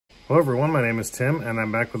Hello everyone, my name is Tim and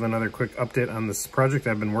I'm back with another quick update on this project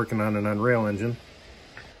I've been working on in Unreal Engine.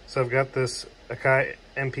 So I've got this AKAI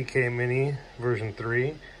MPK Mini version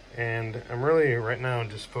 3 and I'm really right now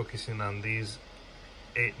just focusing on these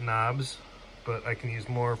 8 knobs, but I can use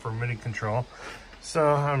more for MIDI control. So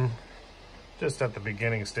I'm just at the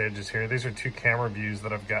beginning stages here. These are 2 camera views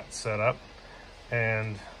that I've got set up,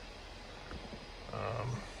 and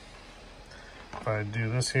if I do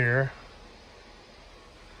this here,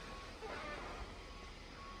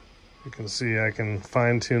 you can see I can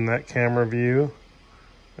fine-tune that camera view,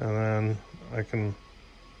 and then I can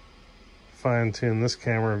fine-tune this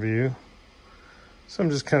camera view. So I'm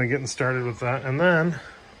just kind of getting started with that. And then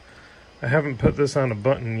I haven't put this on a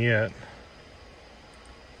button yet,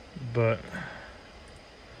 but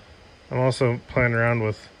I'm also playing around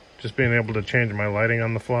with just being able to change my lighting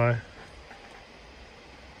on the fly.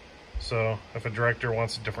 So if a director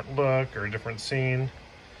wants a different look or a different scene,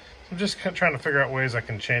 I'm just trying to figure out ways I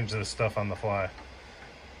can change this stuff on the fly.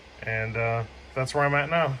 And that's where I'm at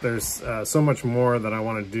now. There's so much more that I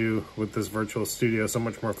want to do with this virtual studio, so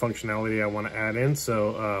much more functionality I want to add in.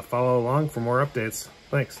 So follow along for more updates.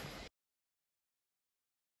 Thanks.